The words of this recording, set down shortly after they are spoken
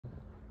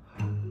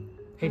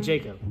Hey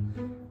Jacob,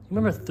 you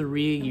remember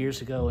 3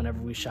 years ago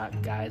whenever we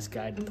shot Guy's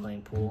Guide to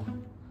Playing Pool?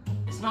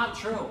 It's not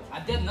true.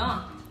 I did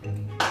not.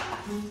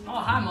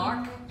 Oh, hi,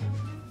 Mark.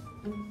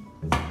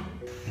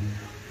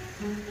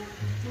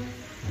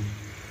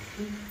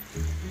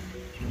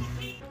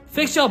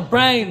 Fix your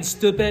brain,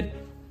 stupid!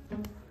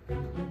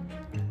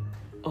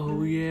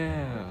 Oh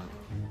yeah.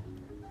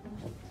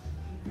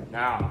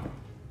 Now.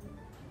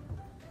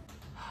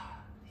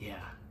 Yeah.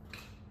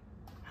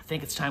 I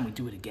think it's time we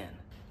do it again.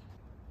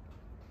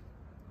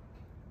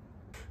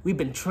 We've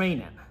been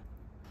training.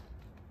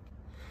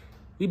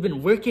 We've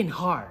been working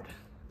hard.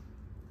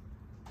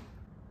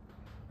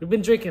 We've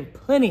been drinking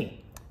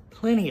plenty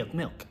of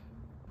milk.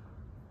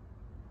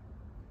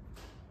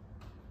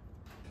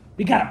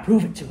 We gotta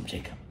prove it to him,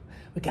 Jacob.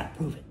 We gotta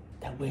prove it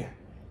that we're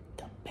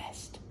the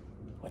best.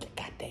 We're the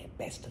goddamn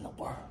best in the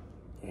world.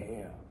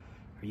 Yeah.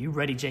 Are you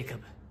ready,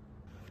 Jacob?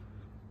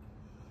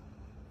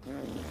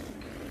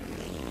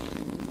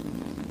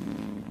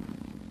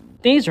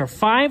 These are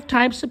 5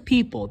 types of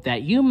people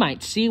that you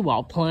might see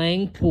while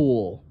playing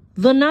pool.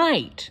 The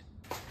knight.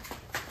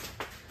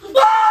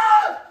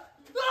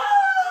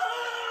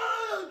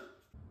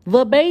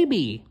 The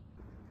baby.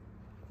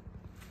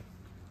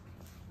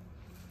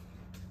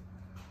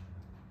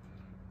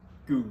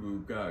 Goo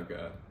goo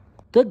gaga.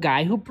 The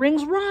guy who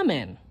brings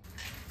ramen.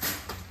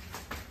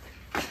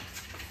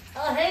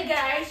 Oh, hey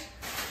guys.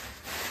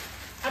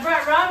 I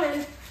brought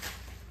ramen.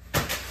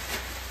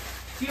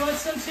 Do you want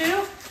some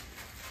too?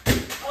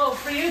 Oh,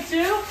 for you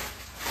too?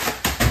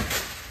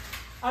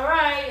 All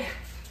right.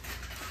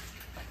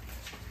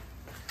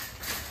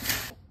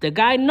 The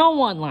guy no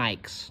one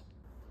likes.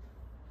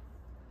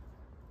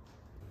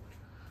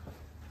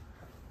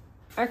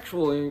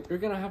 Actually, you're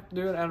gonna have to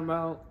do it at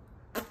about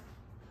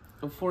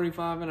a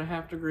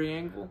 45.5-degree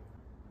angle.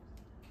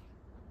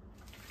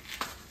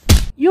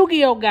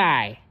 Yu-Gi-Oh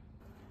guy.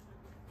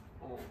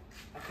 Oh,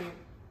 I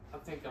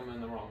think I'm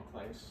in the wrong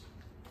place.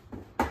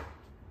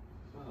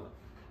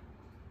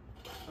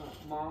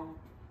 Mom,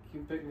 can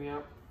you pick me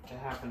up? It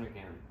happened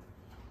again.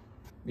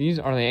 These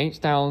are the 8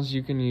 styles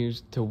you can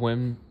use to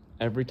win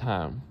every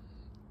time.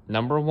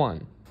 Number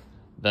 1,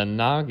 the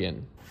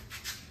noggin.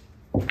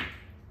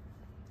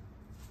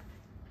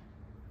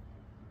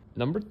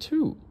 Number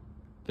 2,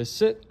 the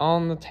sit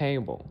on the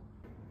table.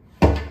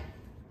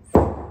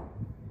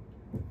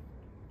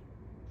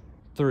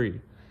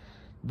 3,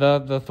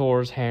 the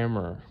Thor's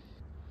hammer.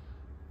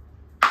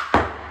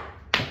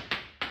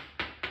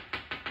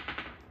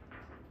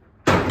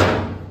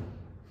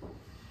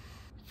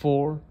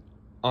 4,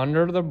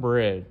 under the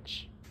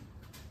bridge.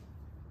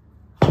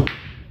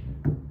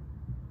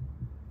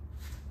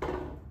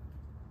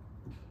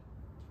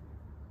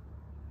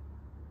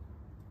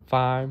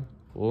 5,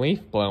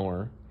 leaf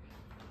blower.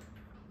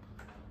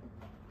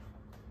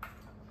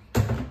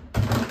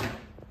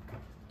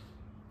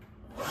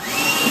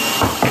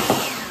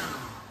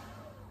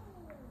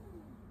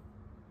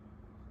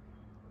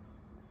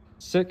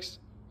 6,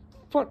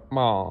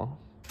 football.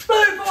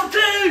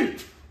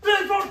 3-4-2!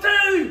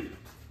 3-4-2!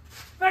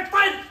 Back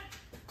fight!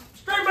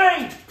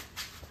 Straight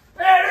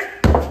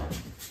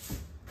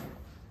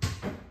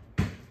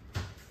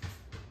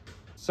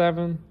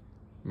 7,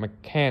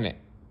 mechanic.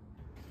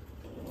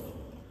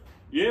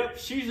 Yep,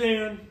 she's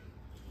in.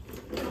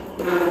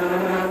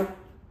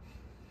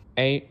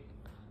 8,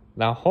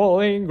 the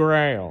Holy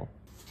Grail.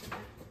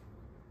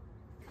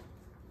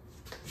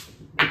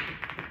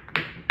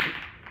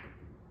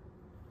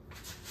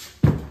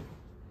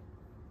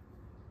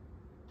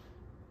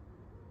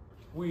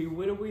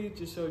 We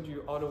just showed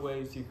you all the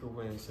ways you could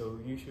win, so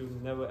you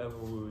should never ever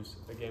lose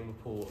a game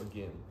of pool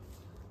again.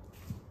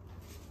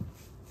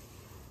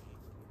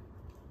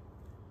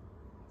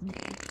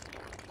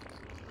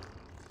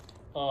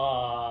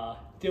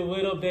 Did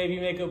little baby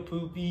make a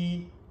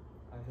poopy?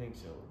 I think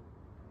so.